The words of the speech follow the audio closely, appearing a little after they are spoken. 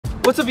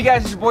What's up, you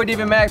guys? It's your boy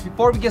David Mack.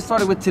 Before we get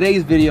started with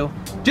today's video,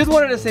 just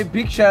wanted to say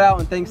big shout out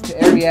and thanks to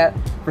Ariat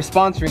for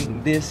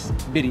sponsoring this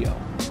video.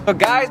 So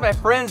guys, my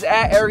friends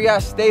at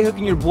Ariat, stay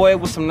hooking your boy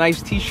with some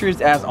nice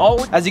t-shirts as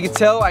always. As you can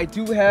tell, I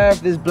do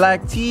have this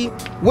black tee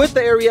with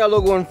the Ariat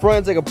logo in front.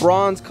 It's like a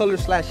bronze color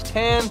 /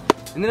 tan.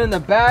 And then in the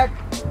back,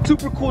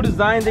 super cool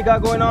design they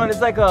got going on. It's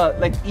like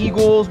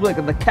eagles with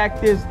like the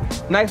cactus,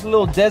 nice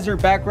little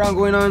desert background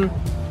going on.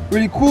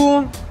 Really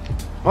cool.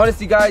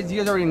 Honestly guys, you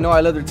guys already know I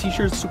love their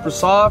t-shirts, super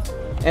soft.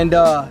 And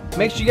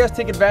make sure you guys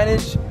take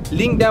advantage.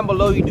 Link down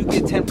below, you do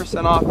get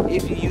 10% off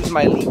if you use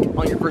my link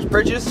on your first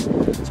purchase.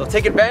 So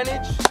take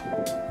advantage.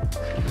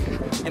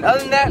 And other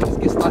than that, let's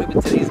get started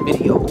with today's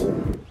video.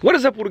 What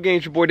is up, Little Gang?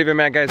 It's your boy David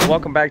Mack, guys.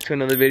 Welcome back to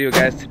another video,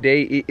 guys.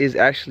 Today it is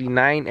actually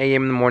 9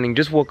 a.m. in the morning.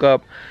 Just woke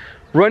up,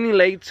 running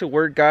late to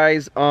work,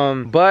 guys.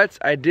 But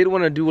I did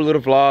want to do a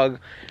little vlog.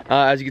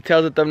 As you can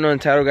tell the thumbnail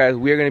and title, guys,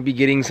 we are going to be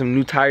getting some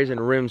new tires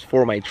and rims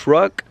for my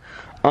truck.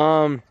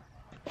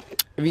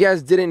 If you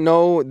guys didn't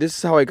know, this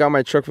is how I got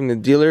my truck from the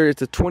dealer.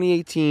 It's a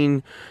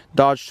 2018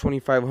 Dodge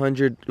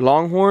 2500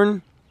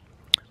 Longhorn.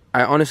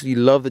 I honestly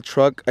love the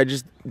truck.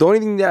 The only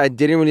thing that I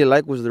didn't really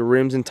like was the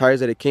rims and tires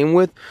that it came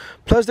with.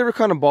 Plus, they were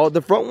kind of bald.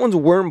 The front ones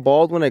weren't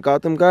bald when I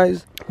got them,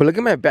 guys. But look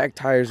at my back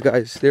tires,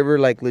 guys. They were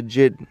like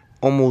legit,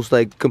 almost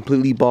like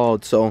completely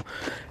bald. So,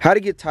 had to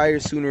get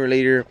tires sooner or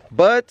later.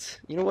 But,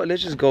 you know what?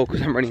 Let's just go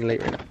because I'm running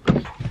late right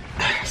now.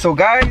 So,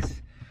 guys,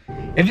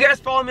 if you guys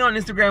follow me on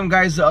Instagram,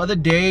 guys, the other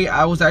day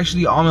I was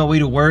actually on my way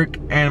to work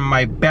and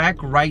my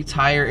back right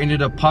tire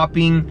ended up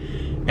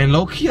popping and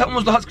low-key I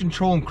almost lost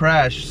control and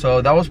crashed.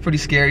 So that was pretty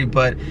scary.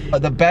 But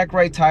the back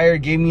right tire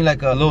gave me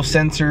like a little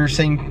sensor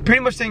pretty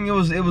much saying it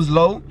was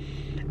low.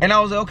 And I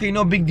was like, okay,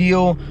 no big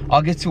deal.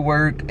 I'll get to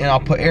work and I'll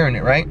put air in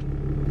it, right?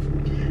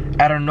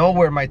 Out of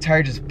nowhere, my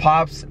tire just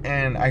pops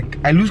and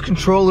I lose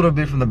control a little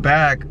bit from the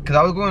back because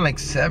I was going like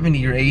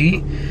 70 or 80.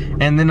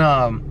 And then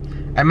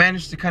I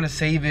managed to kind of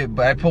save it,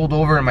 but I pulled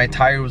over and my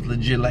tire was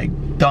legit like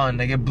done.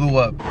 Like it blew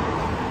up.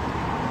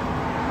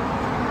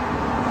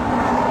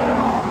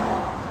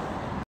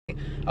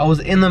 I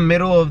was in the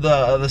middle of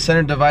the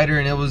center divider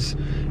and it was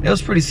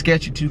pretty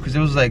sketchy too because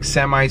it was like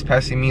semis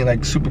passing me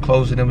like super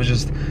close and it was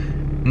just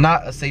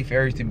not a safe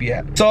area to be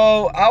at.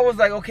 So I was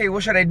like, okay,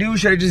 what should I do?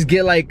 Should I just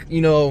get like,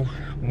 you know,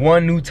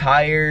 one new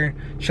tire?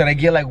 Should I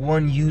get like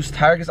one used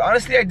tire? Because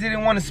honestly, I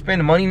didn't want to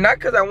spend money, not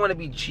because I want to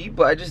be cheap,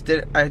 but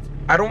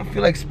I don't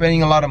feel like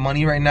spending a lot of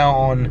money right now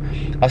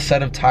on a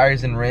set of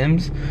tires and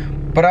rims.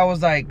 But I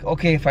was like,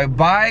 okay, if I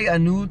buy a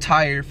new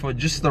tire for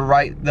just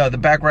the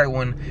back right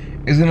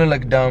one, it's gonna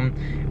look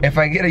dumb. If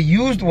I get a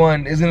used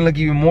one, it's gonna look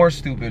even more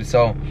stupid.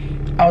 So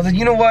I was like,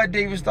 you know what,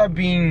 David, stop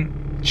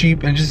being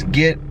cheap and just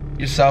get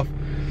yourself,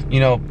 you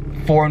know,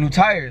 4 new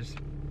tires.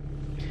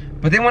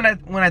 But then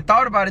when I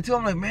thought about it too,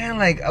 I'm like, man,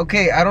 like,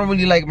 okay, I don't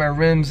really like my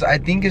rims. I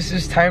think it's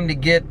just time to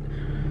get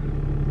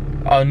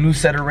a new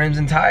set of rims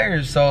and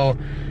tires. So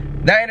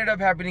that ended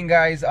up happening,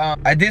 guys.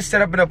 I did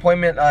set up an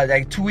appointment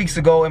like 2 weeks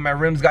ago and my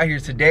rims got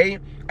here today.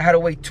 I had to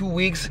wait 2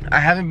 weeks. I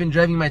haven't been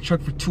driving my truck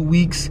for 2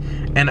 weeks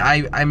and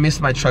I miss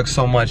my truck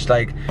so much.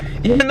 Like,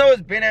 even though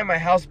it's been at my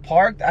house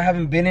parked, I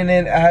haven't been in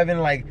it.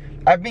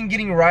 I've been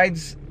getting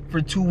rides for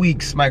 2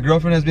 weeks. My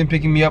girlfriend has been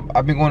picking me up.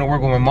 I've been going to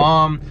work with my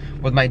mom,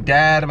 with my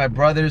dad, and my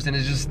brothers, and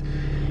it's just,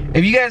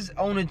 if you guys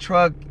own a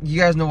truck, you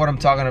guys know what I'm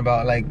talking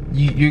about. Like,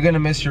 you're gonna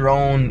miss your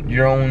own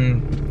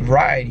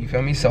ride, you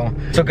feel me? So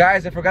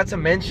guys, I forgot to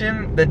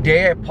mention, the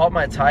day I popped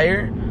my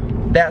tire,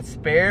 that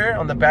spare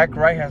on the back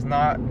right has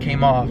not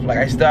came off. Like,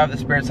 I still have the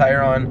spare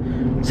tire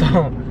on,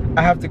 so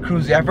I have to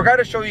cruise it. I forgot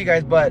to show you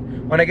guys, but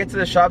when I get to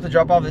the shop to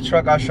drop off the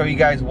truck, I'll show you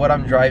guys what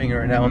I'm driving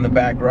right now on the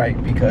back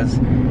right, because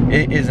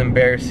it is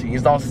embarrassing.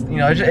 It's all, you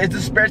know, it's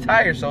a spare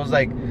tire, so it's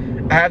like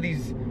I have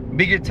these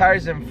bigger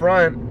tires in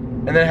front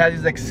and then I have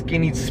these like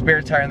skinny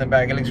spare tire in the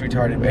back. It looks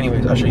retarded, but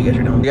anyways, I'll show you guys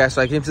right now. Yeah,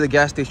 so I came to the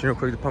gas station real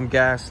quick to pump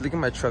gas. Look at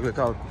my truck, look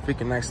how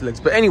freaking nice it looks.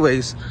 But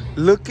anyways,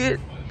 look at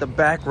the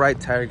back right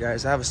tire,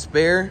 guys. I have a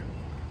spare.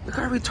 Look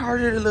how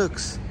retarded it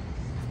looks.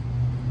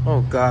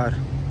 Oh god.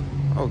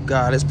 Oh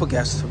god, let's put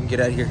gas so we can get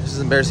out of here. This is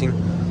embarrassing.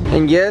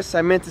 And yes,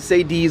 I meant to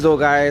say diesel,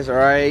 guys, all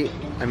right?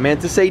 I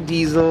meant to say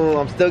diesel.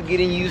 I'm still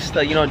getting used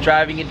to, you know,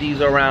 driving a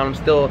diesel around. I'm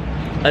still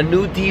a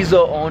new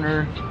diesel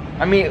owner.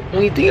 I mean,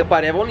 when you think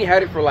about it, I've only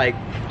had it for like,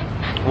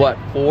 what,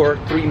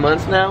 3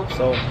 months now?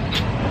 So,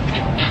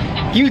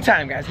 give me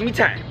time, guys, give me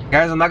time.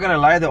 Guys, I'm not gonna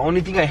lie, the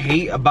only thing I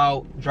hate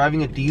about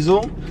driving a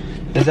diesel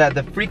is that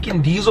the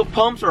freaking diesel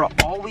pumps are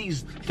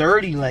always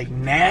dirty, like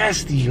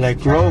nasty, like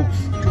gross.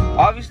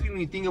 Obviously, when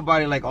you think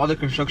about it, like all the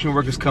construction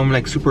workers come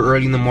like super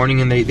early in the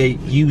morning and they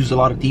use a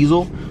lot of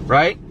diesel,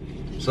 right?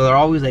 So they're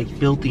always like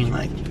filthy and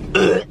like,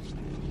 ugh.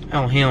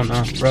 Oh hell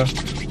no, bro.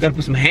 Gotta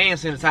put some hand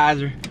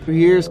sanitizer.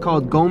 Here is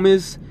called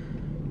Gomez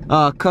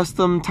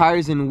Custom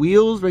Tires and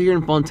Wheels, right here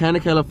in Fontana,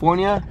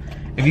 California.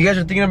 If you guys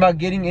are thinking about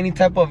getting any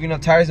type of, you know,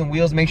 tires and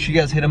wheels, make sure you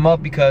guys hit them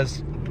up,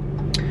 because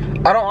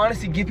I don't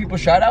honestly give people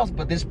shout outs,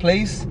 but this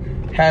place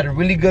had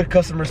really good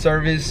customer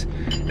service.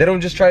 They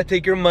don't just try to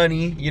take your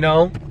money, you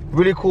know.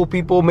 Really cool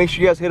people. Make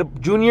sure you guys hit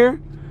up Junior.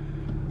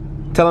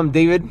 Tell him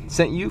David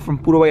sent you from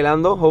Puro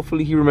Bailando.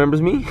 Hopefully he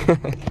remembers me.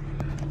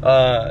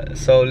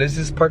 So let's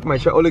just park my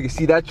truck. Oh look, you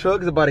see that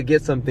truck is about to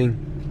get something.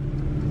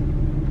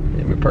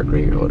 Let me park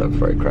right here. Hold up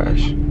before I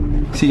crash.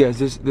 See guys,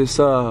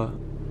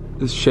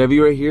 this Chevy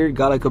right here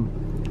got like a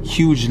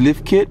huge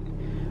lift kit.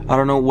 I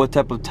don't know what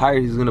type of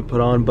tires he's gonna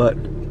put on, but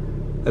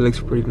it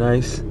looks pretty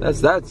nice.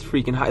 That's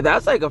freaking high.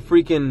 That's like a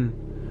freaking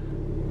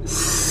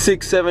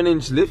 6-7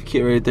 inch lift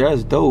kit right there.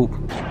 That's dope.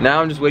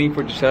 Now I'm just waiting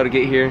for Giselle to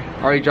get here.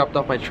 Already dropped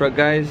off my truck,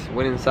 guys.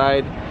 Went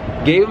inside,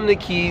 gave him the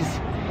keys.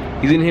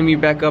 He's gonna hit me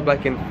back up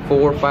like in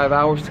 4 or 5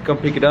 hours to come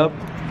pick it up.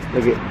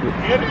 Look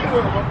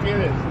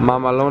at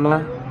Mama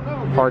Lona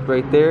parked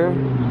right there.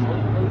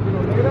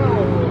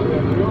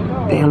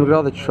 Damn, look at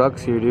all the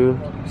trucks here, dude.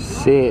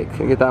 Sick.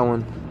 Look at that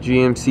one.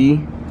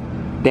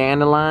 GMC.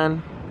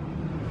 Dandelion.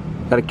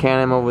 Got a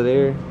Can-Am over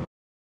there.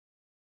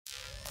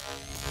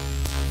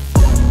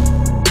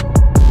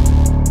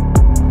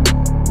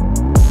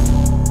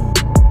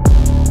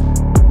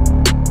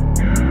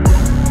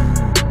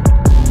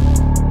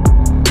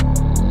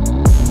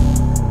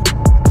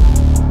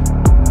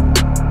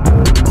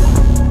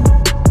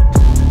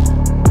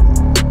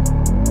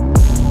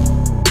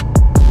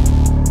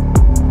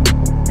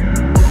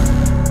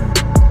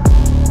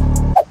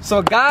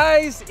 So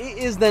guys, it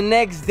is the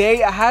next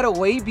day. I had to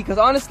wait because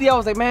honestly I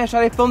was like, man, should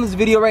I film this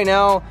video right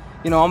now?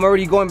 You know, I'm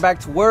already going back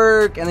to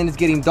work and then it's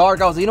getting dark.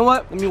 I was like, you know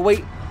what, let me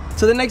wait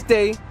till the next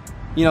day,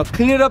 you know,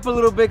 clean it up a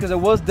little bit because it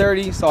was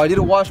dirty. So I did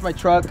wash my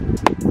truck,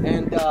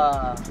 and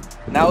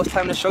now it's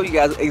time to show you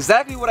guys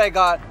exactly what I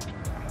got.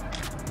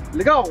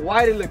 Look how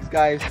wide it looks,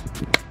 guys.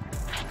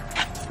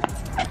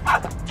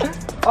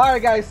 All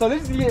right guys, so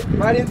let's get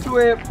right into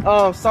it.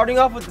 Starting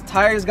off with the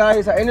tires,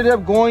 guys, I ended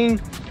up going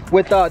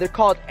with they're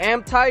called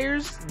AMP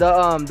tires,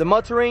 the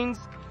Mud-Terrains.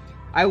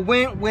 I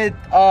went with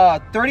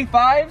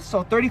 35,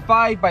 so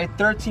 35 by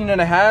 13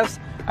 and a half.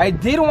 I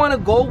did want to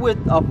go with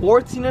a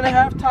 14 and a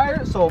half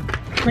tire, so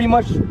pretty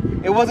much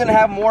it wasn't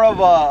have more of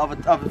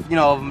a you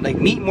know, like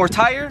meat, more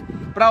tire.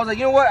 But I was like,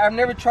 you know what, I've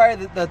never tried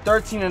the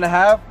 13 and a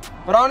half,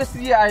 but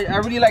honestly I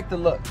really like the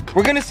look.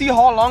 We're gonna see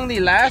how long they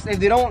last. If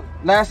they don't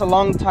last a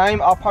long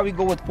time, I'll probably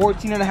go with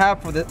 14 and a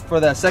half for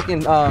the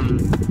second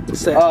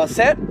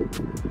set.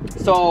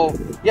 So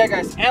yeah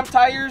guys, AMP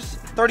tires,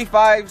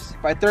 35s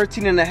by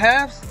 13 and a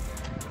half.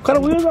 What kind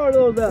of wheels are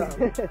those now?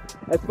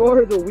 As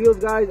far as the wheels,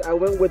 guys, I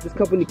went with this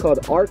company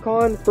called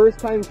Archon. First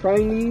time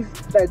trying these.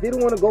 I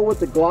didn't want to go with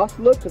the gloss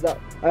look because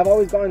I've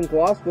always gone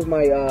gloss with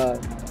my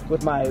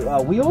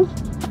wheels.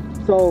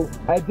 So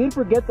I did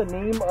forget the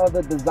name of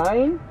the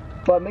design,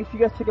 but make sure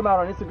you guys check them out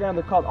on Instagram.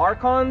 They're called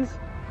Archons.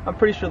 I'm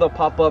pretty sure they'll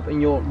pop up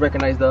and you'll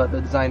recognize the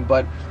design.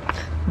 But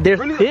they're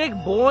really big,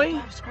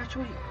 boy.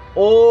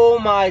 Oh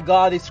my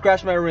god, they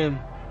scratched my rim.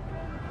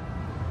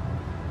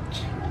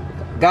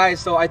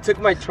 Guys, so I took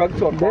my truck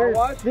to a car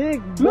wash.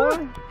 Big,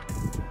 boy.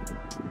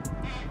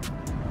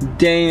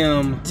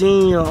 Damn.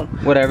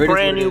 Whatever.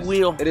 Brand new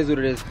wheel. It is what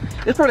it is.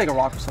 It's probably like a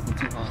rock or something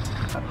too,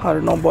 huh? I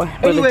don't know, boy.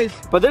 Anyways,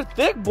 but they're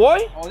thick, boy.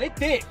 Oh, they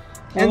thick.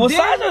 And what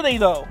size are they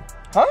though?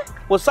 Huh?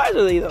 What size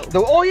are they though?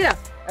 Oh yeah.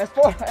 As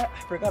far I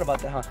forgot about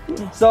that, huh?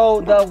 Yeah.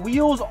 So the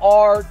wheels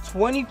are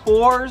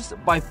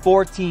 24s by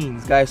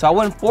 14s, guys. So I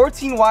went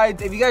 14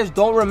 wide. If you guys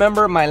don't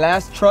remember my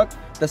last truck,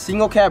 the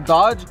single cab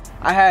Dodge,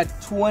 I had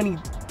 20 by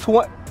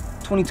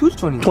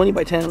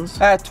 10s.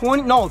 I had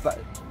 20, no, but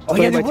oh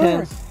yeah, by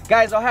 10s.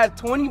 Guys, I had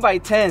 20 by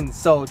 10s.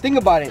 So think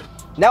about it.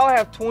 Now I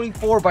have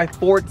 24 by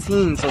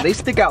 14, so they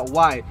stick out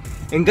wide.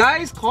 And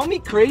guys, call me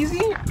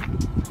crazy,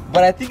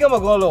 but I think I'm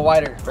gonna go a little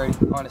wider, Freddie,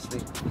 honestly.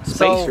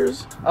 Spacers.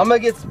 So, I'm gonna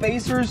get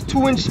spacers,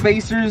 2-inch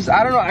spacers.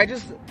 I don't know,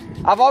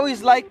 I've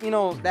always liked, you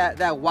know,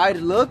 that wide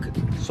look.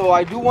 So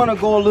I do wanna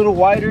go a little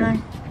wider,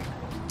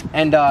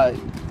 and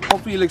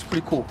hopefully it looks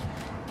pretty cool.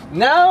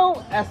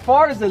 Now, as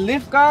far as the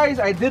lift, guys,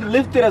 I did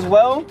lift it as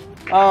well.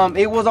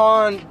 It was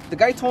on, the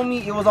guy told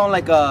me it was on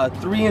like a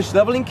 3-inch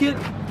leveling kit.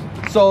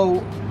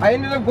 So I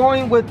ended up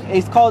going with,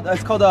 it's called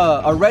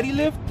a Ready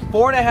Lift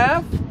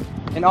 4.5.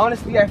 And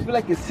honestly, I feel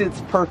like it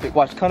sits perfect.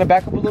 Watch, kind of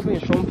back up a little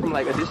bit and show them from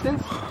like a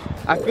distance.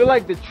 I feel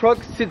like the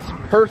truck sits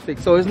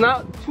perfect. So it's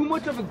not too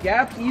much of a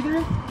gap either.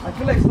 I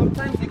feel like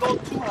sometimes they go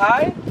too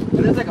high and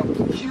there's like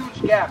a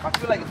huge gap. I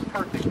feel like it's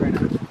perfect right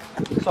now.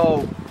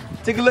 So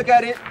take a look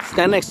at it.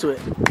 Stand next to it.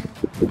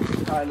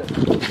 All right, look.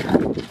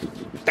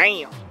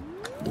 Damn.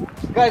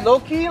 Guys, low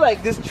key,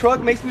 like this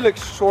truck makes me look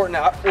short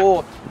now.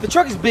 Well, the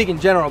truck is big in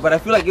general, but I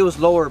feel like it was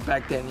lower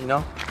back then, you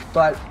know?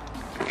 But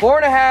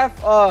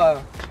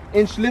 4.5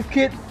 inch lift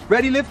kit,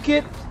 Ready lift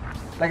kit.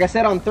 Like I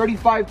said, on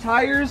 35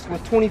 tires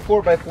with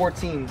 24 by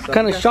 14. So what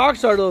kind of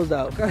shocks are those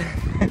though?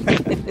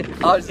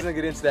 I was just gonna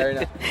get into that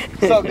right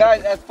now. So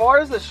guys, as far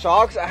as the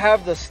shocks, I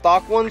have the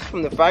stock ones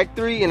from the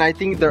factory, and I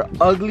think they're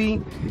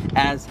ugly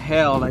as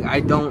hell. Like I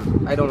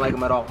don't like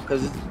them at all.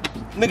 Cause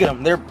look at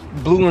them, they're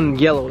blue and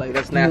yellow. Like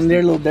that's nasty. And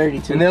they're a little dirty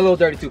too. And they're a little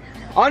dirty too.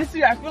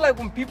 Honestly, I feel like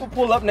when people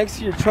pull up next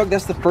to your truck,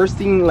 that's the first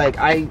thing like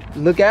I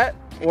look at.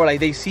 or like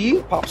they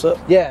see. Pops up.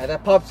 Yeah,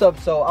 that pops up.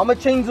 So I'm gonna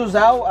change those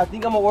out. I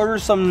think I'm gonna order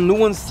some new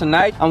ones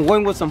tonight. I'm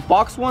going with some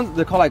box ones.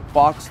 They're called like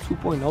box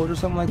 2.0 or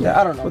something like that.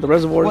 I don't know. With the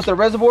reservoirs. With the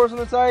reservoirs on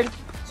the side.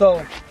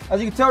 So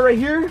as you can tell right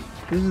here,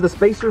 this is the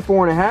spacer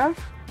 4.5.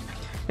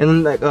 And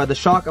then like the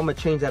shock, I'm gonna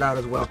change that out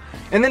as well.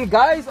 And then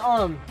guys,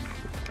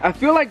 I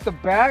feel like the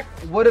back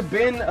would have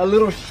been a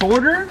little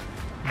shorter,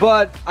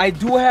 but I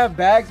do have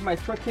bags. My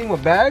truck came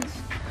with bags.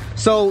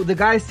 So the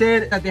guy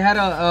said that they had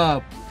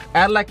to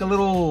add like a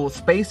little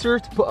spacer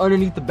to put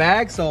underneath the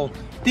bag. So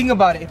think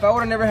about it. If I would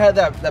have never had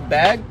that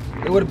bag,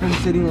 it would have been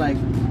sitting like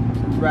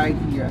right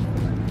here.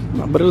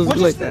 But it was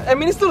like that. I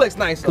mean, it still looks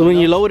nice. Because when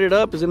you load it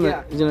up, it's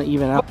gonna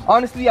even out.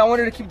 Honestly, I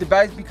wanted to keep the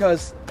bags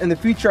because in the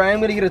future I am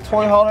gonna get a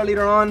toy hauler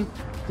later on.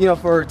 You know,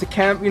 for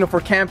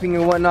camping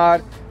and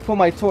whatnot. Put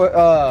my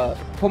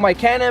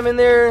Can-Am in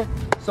there.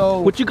 So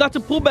what you got to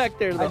pull back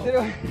there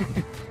though?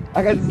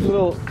 I got this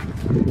little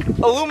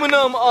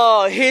aluminum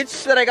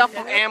hitch that I got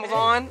from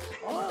Amazon.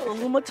 Oh,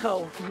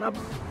 Alumato.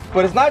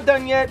 But it's not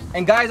done yet.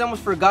 And guys, I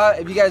almost forgot,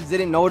 if you guys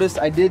didn't notice,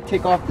 I did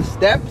take off the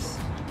steps.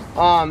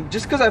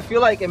 Just because I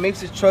feel like it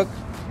makes this truck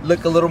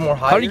look a little more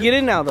higher. How do you get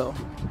in now though?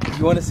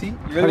 You want to see? You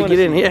really How do you get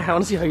in? Yeah, I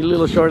want to see how your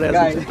little short ass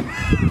guys, is.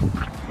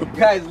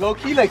 guys, low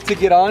key, like to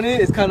get on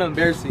it, it's kind of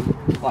embarrassing.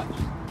 Watch.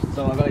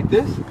 So I go like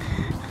this.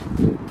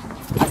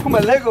 I put my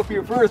leg up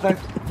here first.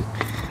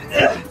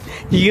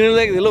 You're gonna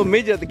like the little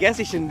midget at the gas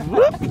station.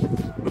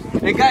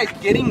 And guys,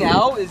 getting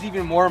out is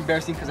even more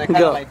embarrassing because I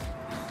kind of like,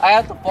 I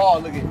have to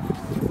fall. Look at.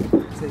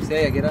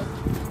 Say I get up.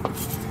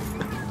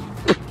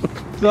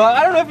 So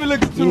I don't know if it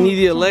looks too. You need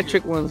the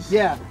electric ones.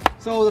 Yeah.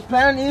 So the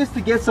plan is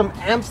to get some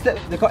amp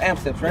steps. They're called amp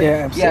steps, right?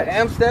 Yeah, amp steps. Yeah,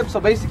 amp steps. So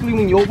basically,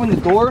 when you open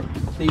the door,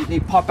 they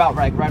pop out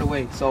right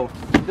away. So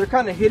they're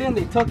kind of hidden.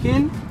 They tuck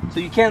in, so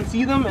you can't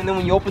see them. And then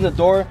when you open the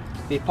door,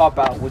 they pop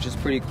out, which is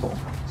pretty cool.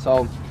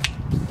 So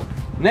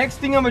next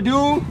thing I'm gonna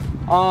do,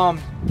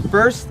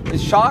 first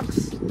is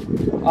shocks,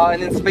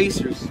 and then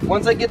spacers.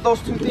 Once I get those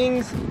two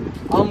things,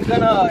 I'm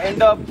gonna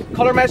end up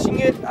color matching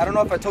it. I don't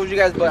know if I told you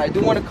guys, but I do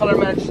want to color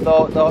match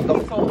the so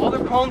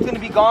other chrome's gonna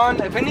be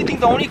gone. If anything,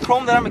 the only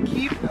chrome that I'm gonna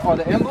keep are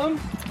the emblems.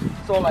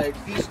 So like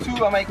these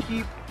two I might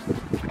keep.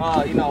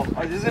 You know,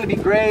 this is gonna be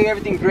gray,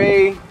 everything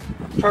gray,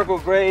 charcoal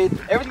gray,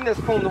 everything that's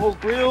chrome, the whole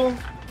grill,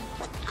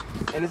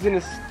 and it's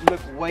gonna look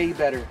way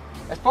better.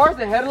 As far as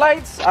the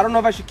headlights, I don't know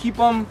if I should keep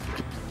them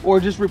or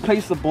just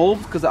replace the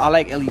bulbs because I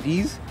like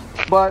LEDs.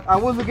 But I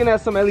was looking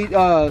at some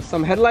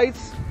some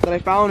headlights that I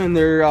found, and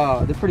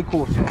they're pretty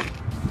cool. So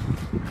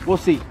we'll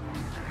see.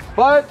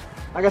 But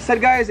like I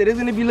said, guys, it is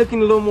going to be looking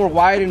a little more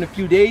wide in a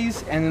few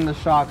days, and then the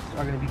shocks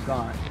are going to be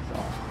gone. So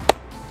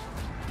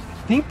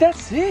I think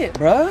that's it,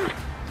 bruh.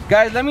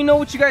 Guys, let me know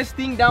what you guys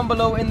think down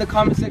below in the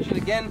comment section.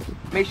 Again,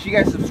 make sure you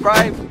guys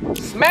subscribe,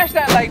 smash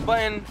that like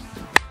button,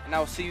 and I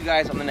will see you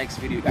guys on the next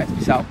video, guys.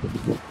 Peace out.